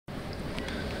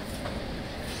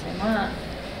Come on.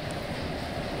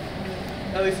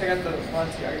 At least I got the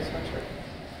Balenciaga sweatshirt.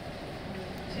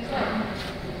 She's like,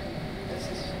 This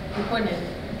is recording it.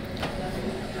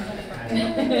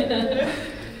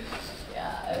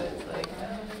 Yeah, I was like,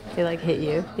 They like hit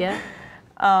you, yeah?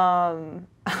 I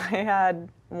had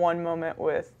one moment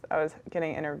with, I was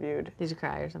getting interviewed. Did you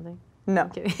cry or something? No.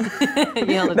 I'm kidding.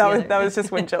 You held it together. that was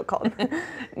just when Jill called.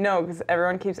 No, because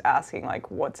everyone keeps asking,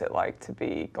 like, what's it like to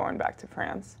be going back to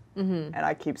France? And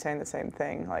I keep saying the same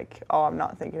thing, like, oh, I'm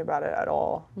not thinking about it at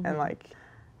all. And, like,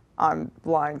 I'm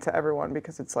lying to everyone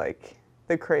because it's, like,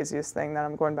 the craziest thing that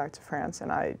I'm going back to France,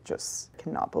 and I just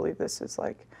cannot believe this is,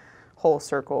 like, whole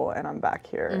circle and I'm back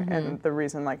here. And the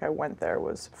reason, like, I went there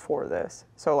was for this.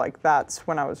 So, like, that's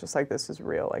when I was just like, this is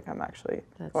real. Like, I'm actually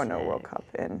going to a World Cup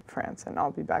in France, and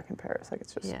I'll be back in Paris. Like,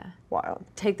 it's just wild.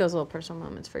 Take those little personal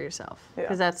moments for yourself. Yeah.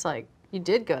 Because that's like, you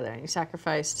did go there and you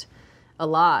sacrificed a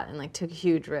lot and like took a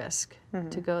huge risk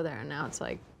to go there, and now it's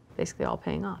like basically all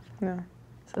paying off. Yeah.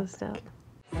 So stoked.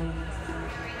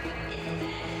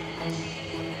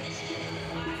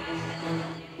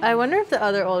 I wonder if the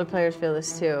other older players feel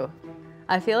this too.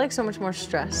 I feel like so much more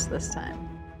stress this time.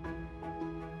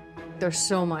 There's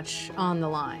so much on the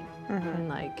line. And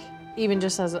like, even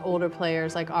just as older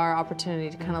players, like our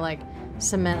opportunity to kind of like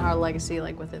cement our legacy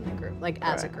like within the group, like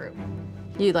as a group.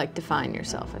 You like define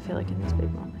yourself, I feel like, in these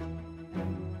big moments.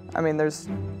 I mean, there's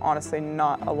honestly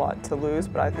not a lot to lose,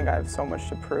 but I think I have so much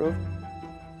to prove.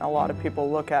 A lot of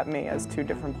people look at me as two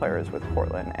different players with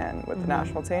Portland and with the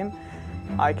national team.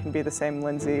 I can be the same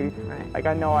Lindsey. Like,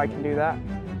 I know I can do that.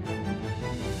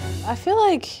 I feel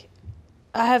like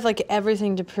I have like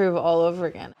everything to prove all over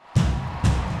again.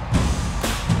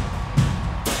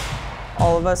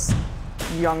 All of us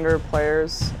younger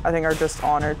players, I think, are just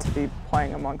honored to be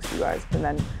playing amongst you guys and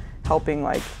then helping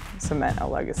like cement a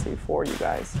legacy for you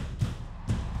guys.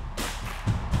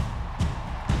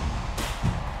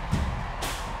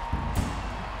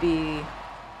 Be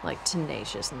like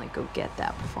tenacious and like go get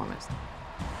that performance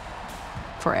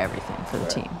for everything, for the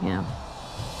team, you know?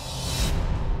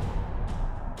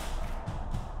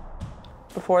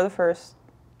 Before the first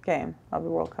game of the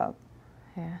World Cup,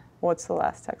 what's the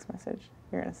last text message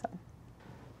you're gonna send?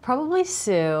 Probably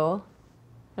Sue.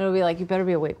 It'll be like, you better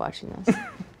be awake watching this.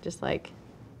 Just like,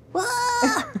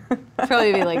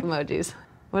 probably be like emojis.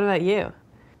 What about you?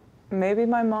 Maybe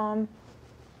my mom.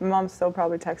 My mom's still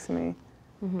probably texting me,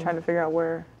 trying to figure out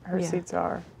where her seats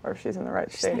are, or if she's in the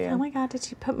right stadium. Like, oh my God, did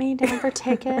you put me down for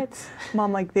tickets?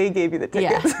 Mom, like, they gave you the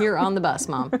tickets. Yeah, you're on the bus,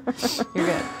 Mom. You're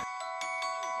good.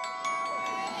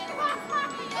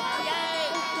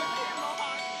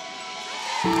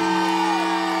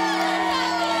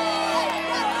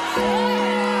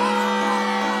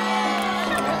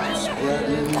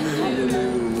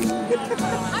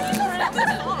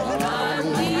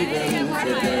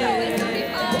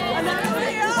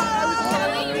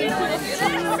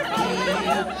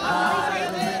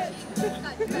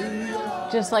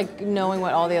 Just like knowing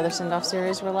what all the other send-off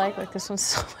series were like this one's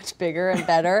so much bigger and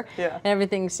better. And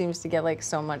everything seems to get like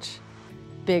so much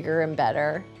bigger and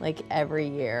better like every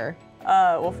year.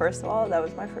 Well, first of all, that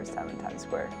was my first time in Times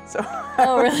Square, so.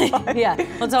 Oh, really? Yeah.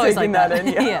 Well, it's always like that.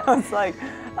 Yeah. I was like,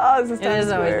 oh, this is Times Square. It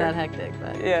is always that hectic,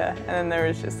 but. Yeah, and then there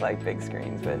was just like big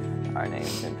screens with our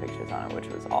names and pictures on it, which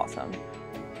was awesome.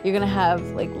 You're gonna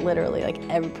have like literally like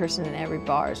every person in every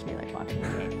bar is gonna be like watching the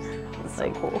games. It's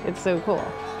like, so cool. It's so cool.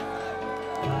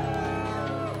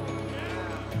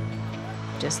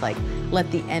 Just like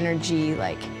let the energy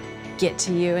like get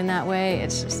to you in that way.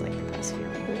 It's just like the best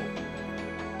feeling.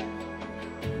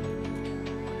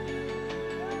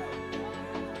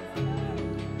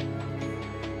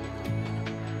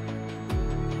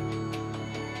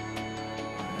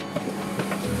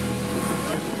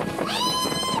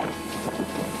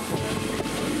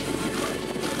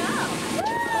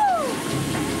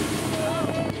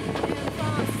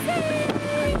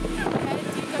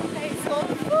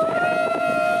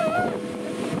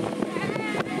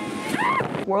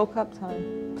 World Cup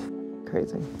time.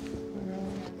 Crazy.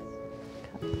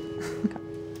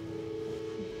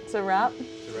 It's a wrap?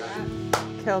 It's a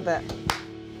wrap. Killed it.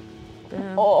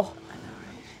 Boom. Oh.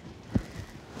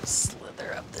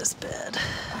 Slither up this bed.